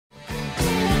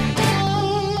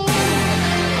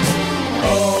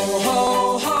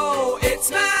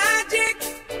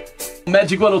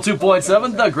Magic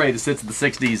 102.7, the greatest hits of the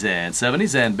 60s and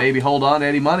 70s. And baby, hold on,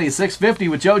 Eddie Money, 6:50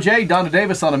 with Joe J, Donna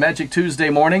Davis on a Magic Tuesday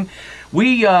morning.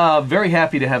 We very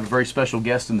happy to have a very special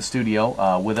guest in the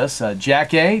studio with us,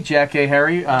 Jackée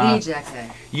Harry.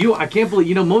 Jackée. I can't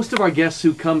believe, most of our guests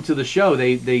who come to the show,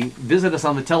 they visit us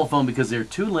on the telephone because they're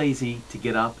too lazy to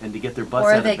get up and to get their butts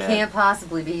out of bed. Or they can't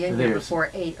possibly be in here before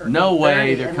 8 or 8:30. No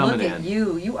way they're coming in. Look at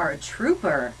you. You are a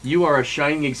trooper. You are a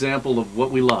shining example of what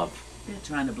we love. They're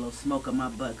trying to blow smoke on my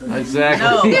butt.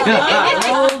 Exactly. No,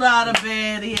 I rolled out of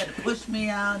bed. He had to push me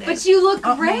out. But you look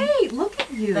great. Look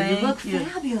at you. Thank you look you.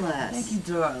 fabulous. Thank you,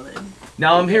 darling.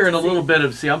 Now I'm hearing a little bit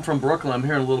of, I'm from Brooklyn, I'm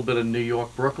hearing a little bit of New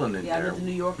York, Brooklyn in there. Yeah, I lived in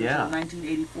New York until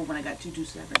 1984 when I got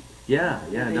 227. Yeah.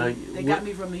 They got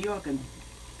me from New York and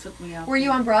took me out. Were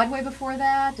you on Broadway before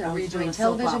that? Or were you doing a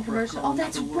soap television opera commercials? called Oh,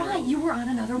 that's Another right. World. You were on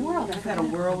Another World. I've had a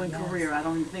whirlwind career. I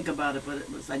don't even think about it, but it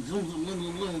was like zoom, zoom, zoom,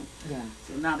 zoom, zoom. Yeah.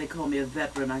 So now they call me a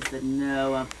veteran. I said,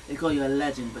 no, they call you a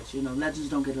legend, but legends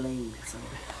don't get laid. So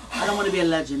I don't want to be a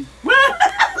legend.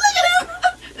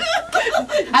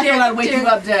 I thought I'd wake you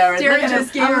up, Darren. Darren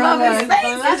just gave her a Look at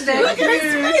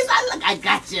his face. I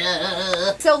got you.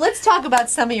 So let's talk about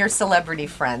some of your celebrity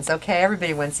friends, okay?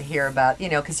 Everybody wants to hear about,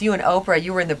 because you and Oprah,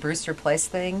 you were in the Brewster Place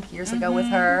thing years ago with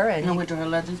her. And I went to her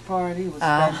Legends party. It was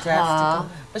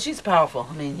fantastic. But she's powerful.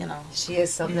 I mean, She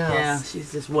is something else. Yeah,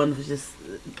 she's just wonderful. Just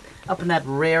up in that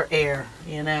rare air,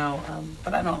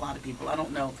 But I know a lot of people. I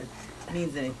don't know if it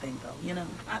means anything, though,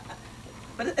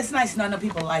 But it's nice to know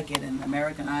people like it, and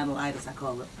American Idolitis, I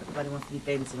call it. Everybody wants to be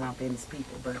famous around famous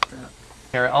people, but...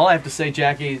 all I have to say,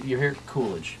 Jackée, you're here at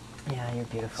Coolidge. Yeah, you're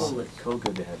beautiful. Coolidge. So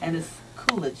good to have you. And it's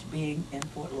Coolidge being in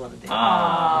Fort Lauderdale.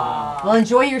 Well,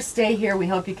 enjoy your stay here. We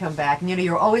hope you come back. And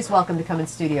you're always welcome to come in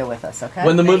studio with us, okay?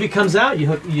 When the movie comes out,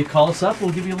 you call us up,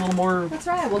 we'll give you a little more... That's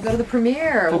right. We'll go to the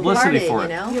premiere. Publicity we'll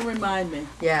party, for it. You'll remind me.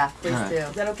 Yeah, please do.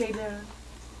 Is that okay, Darren?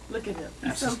 Look at him.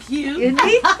 He's so cute. Isn't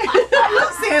he?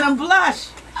 I'm seeing him blush.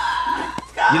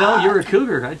 You're a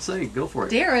cougar. I'd say go for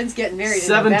it. Darren's getting married in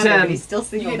 7'10". November, but he's still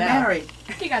single You get now. married.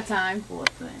 You got time. Poor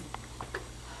thing.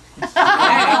 The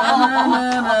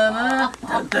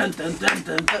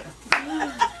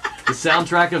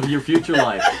soundtrack of your future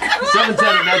life. 710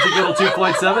 at Magic Little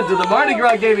 2.7 to the Mardi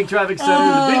Gras Gaming Traffic Center,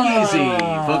 the Big Easy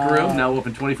Poker Room, now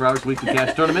open 24 hours weekly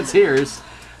cash tournaments. Here's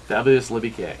fabulous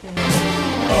Libby K.